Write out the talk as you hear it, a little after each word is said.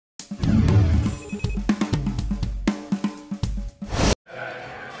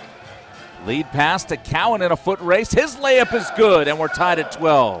Lead pass to Cowan in a foot race. His layup is good, and we're tied at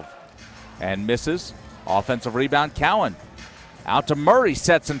 12. And misses. Offensive rebound, Cowan. Out to Murray,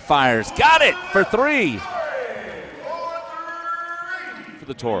 sets and fires. Got it for 3 for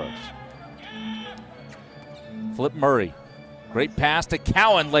the Toros. Flip Murray. Great pass to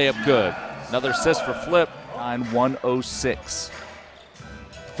Cowan, layup good. Another assist for Flip, 9-106.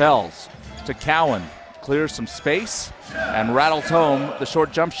 Fells to Cowan, clears some space and rattles home the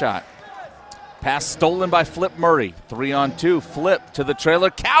short jump shot. Pass stolen by Flip Murray, 3-on-2, Flip to the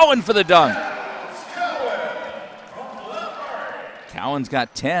trailer, Cowan for the dunk. Cowan's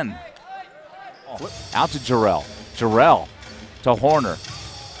got 10. Out to Jarrell. Jarrell to Horner.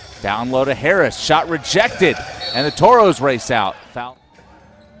 Down low to Harris. Shot rejected. And the Toros race out. Foul.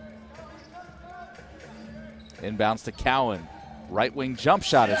 Inbounds to Cowan. Right wing jump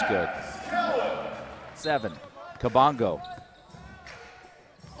shot is good. 7. Kabongo.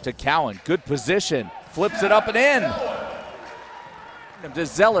 To Cowan. Good position. Flips it up and in. To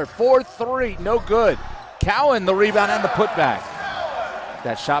Zeller. 4-3. No good. Cowan the rebound and the putback.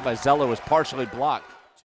 That shot by Zeller was partially blocked.